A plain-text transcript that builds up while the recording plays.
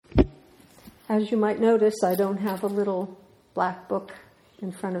as you might notice, I don't have a little black book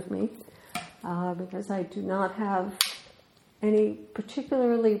in front of me because I do not have any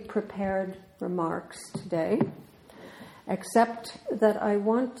particularly prepared remarks today, except that I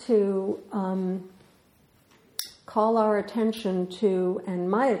want to call our attention to, and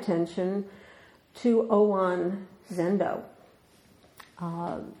my attention, to Owan Zendo.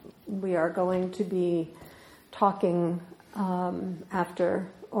 We are going to be talking after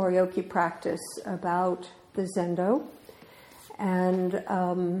Oryoki practice about the Zendo, and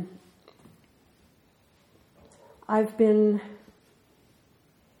I've been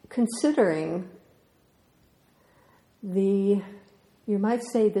considering you might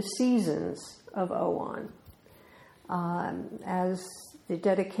say, the seasons of Owan. As the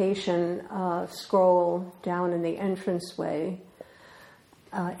dedication scroll down in the entranceway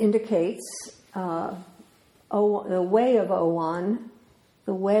indicates, the way of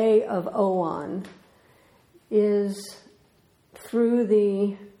Owan is through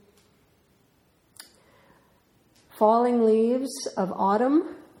the falling leaves of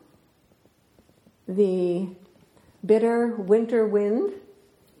autumn, the bitter winter wind,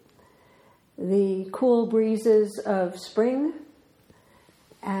 the cool breezes of spring,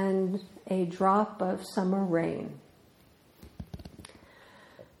 and a drop of summer rain.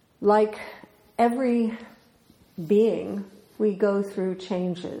 Like every being, we go through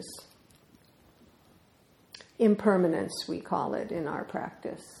changes. Impermanence, we call it in our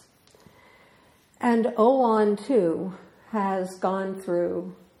practice. And Owan, too, has gone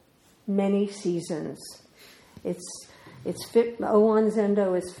through many seasons. Owan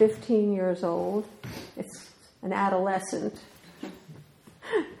Zendo is 15 years old. It's an adolescent.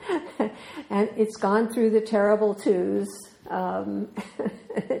 And it's gone through the terrible twos.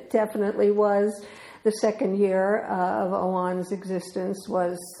 It definitely was. The second year of Owan's existence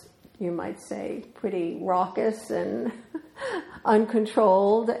was, you might say, pretty raucous and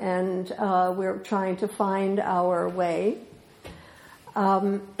uncontrolled, and we're trying to find our way.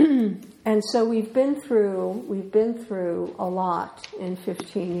 And so we've been through a lot in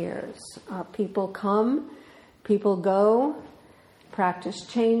 15 years. People come, people go, practice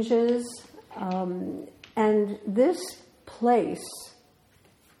changes, and this place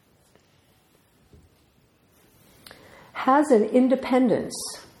has an independence.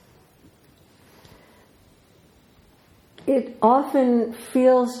 It often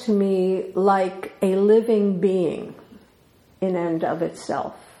feels to me like a living being in and of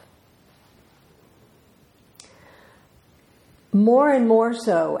itself. More and more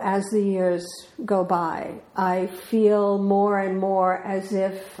so as the years go by, I feel more and more as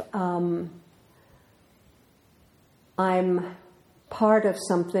if I'm part of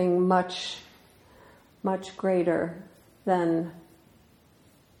something much, much greater than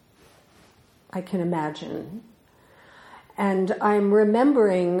I can imagine. And I'm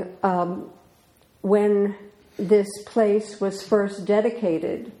remembering when this place was first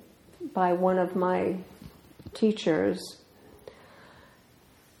dedicated by one of my teachers.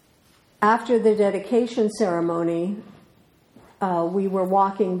 After the dedication ceremony, we were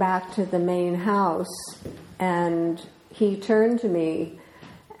walking back to the main house, and he turned to me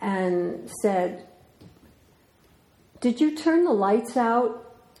and said, "Did you turn the lights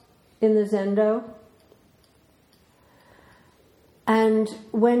out in the Zendo?" And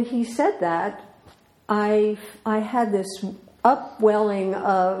when he said that, I had this upwelling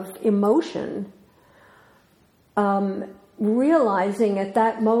of emotion, realizing at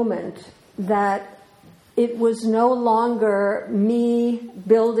that moment that it was no longer me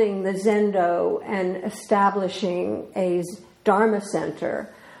building the Zendo and establishing a Dharma center,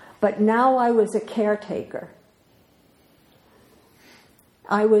 but now I was a caretaker.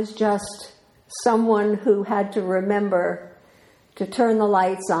 I was just someone who had to remember to turn the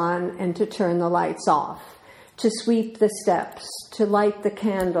lights on and to turn the lights off, to sweep the steps, to light the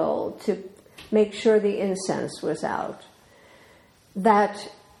candle, to make sure the incense was out.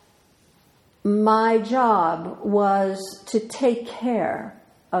 That my job was to take care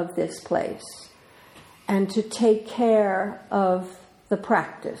of this place and to take care of the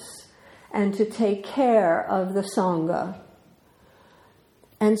practice and to take care of the Sangha.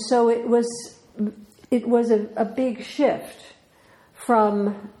 And so it was a big shift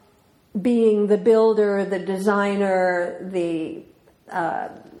from being the builder, the designer, the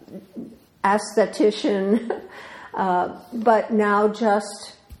aesthetician, but now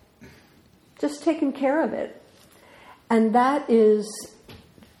just taking care of it. And that is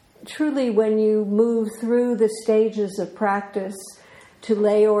truly, when you move through the stages of practice to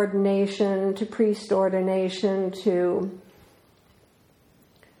lay ordination, to priest ordination, to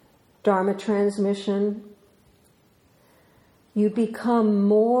Dharma transmission, you become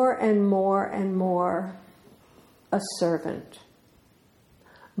more and more and more a servant,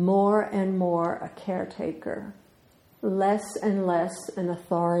 more and more a caretaker, less and less an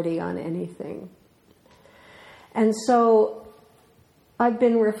authority on anything. And so I've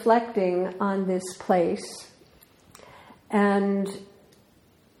been reflecting on this place, and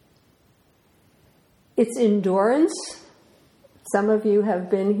its endurance. Some of you have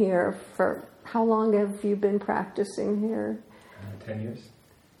been here for, how long have you been practicing here? 10 years.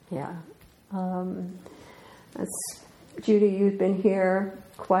 Yeah. Judy, you've been here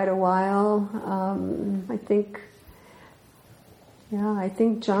quite a while. I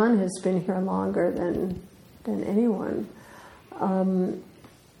think John has been here longer than anyone.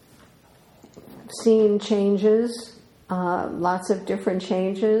 Seen changes, lots of different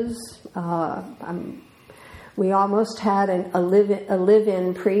changes. We almost had a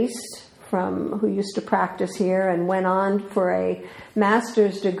live-in priest who used to practice here and went on for a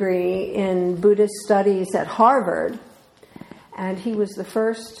master's degree in Buddhist studies at Harvard, and he was the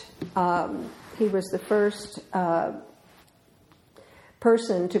first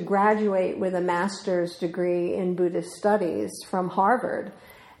person to graduate with a master's degree in Buddhist studies from Harvard,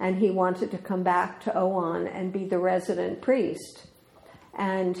 and he wanted to come back to Oan and be the resident priest.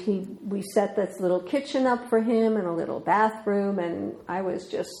 And we set this little kitchen up for him and a little bathroom, and I was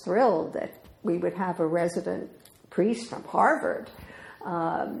just thrilled that we would have a resident priest from Harvard.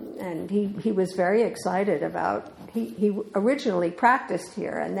 And he was very excited about, he originally practiced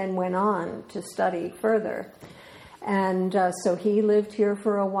here and then went on to study further. And so he lived here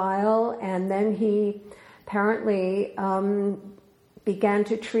for a while, and then he apparently began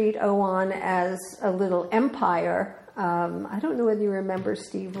to treat Oan as a little empire. I don't know whether you remember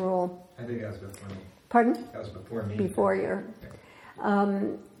Steve Rule. I think that was before me. Pardon? That was before me. Before you.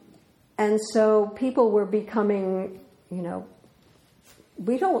 And so people were becoming, we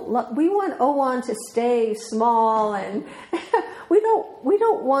want Oan to stay small, and we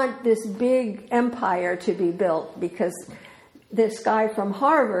don't want this big empire to be built, because this guy from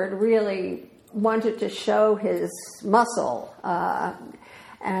Harvard really wanted to show his muscle,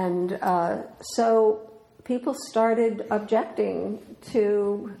 and so people started objecting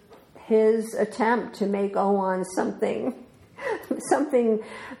to his attempt to make Oan something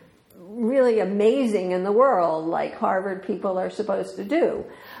really amazing in the world, like Harvard people are supposed to do.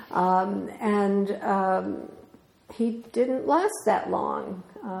 He didn't last that long.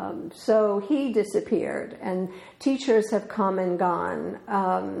 So he disappeared, and teachers have come and gone.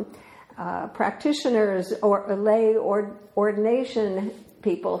 Practitioners or lay or ordination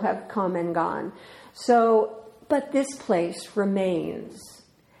people have come and gone. So, but this place remains,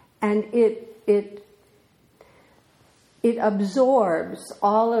 and it absorbs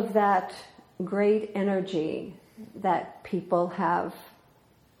all of that great energy that people have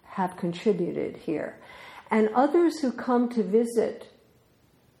contributed here. And others who come to visit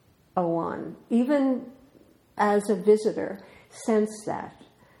Oan, even as a visitor, sense that.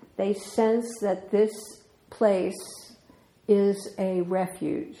 They sense that this place is a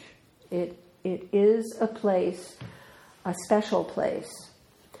refuge. It is a place, a special place.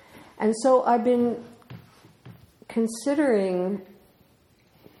 And so I've been considering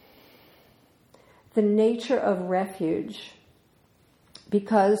the nature of refuge,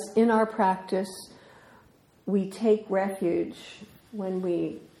 because in our practice we take refuge when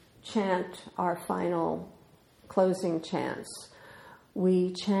we chant our final closing chants.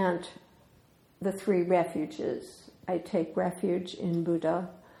 We chant the 3 refuges. I take refuge in Buddha.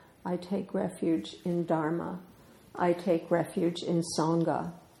 I take refuge in Dharma. I take refuge in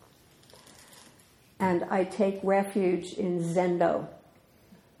Sangha. And I take refuge in Zendo.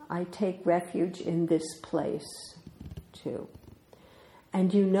 I take refuge in this place, too.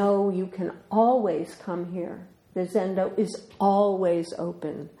 And you can always come here. The Zendo is always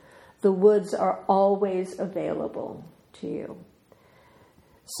open. The woods are always available to you.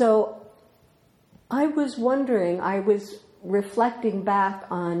 So I was reflecting back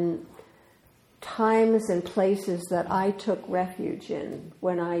on times and places that I took refuge in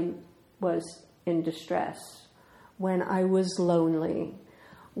when I was in distress, when I was lonely,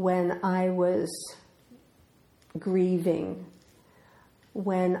 when I was grieving,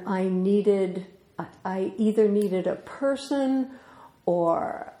 when I either needed a person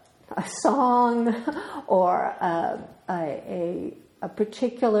or a song or a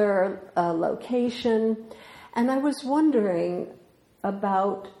particular location. And I was wondering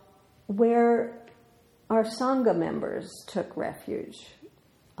about where our Sangha members took refuge,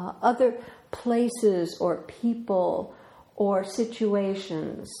 other places or people or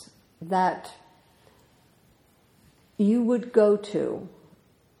situations that you would go to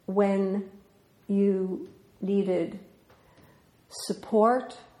when you needed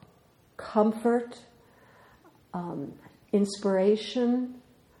support, comfort, inspiration,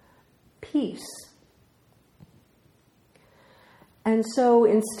 peace. And so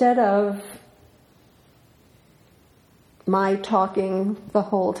instead of my talking the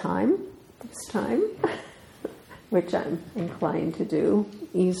whole time, this time, which I'm inclined to do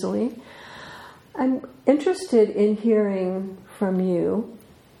easily, I'm interested in hearing from you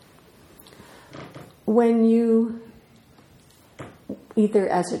when you, either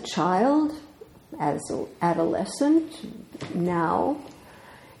as a child, as an adolescent, now,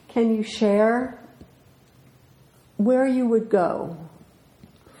 can you share where you would go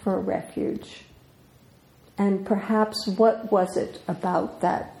for refuge? And perhaps what was it about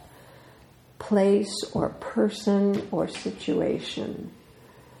that place or person or situation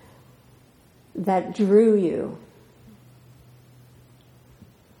that drew you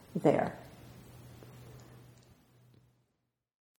there?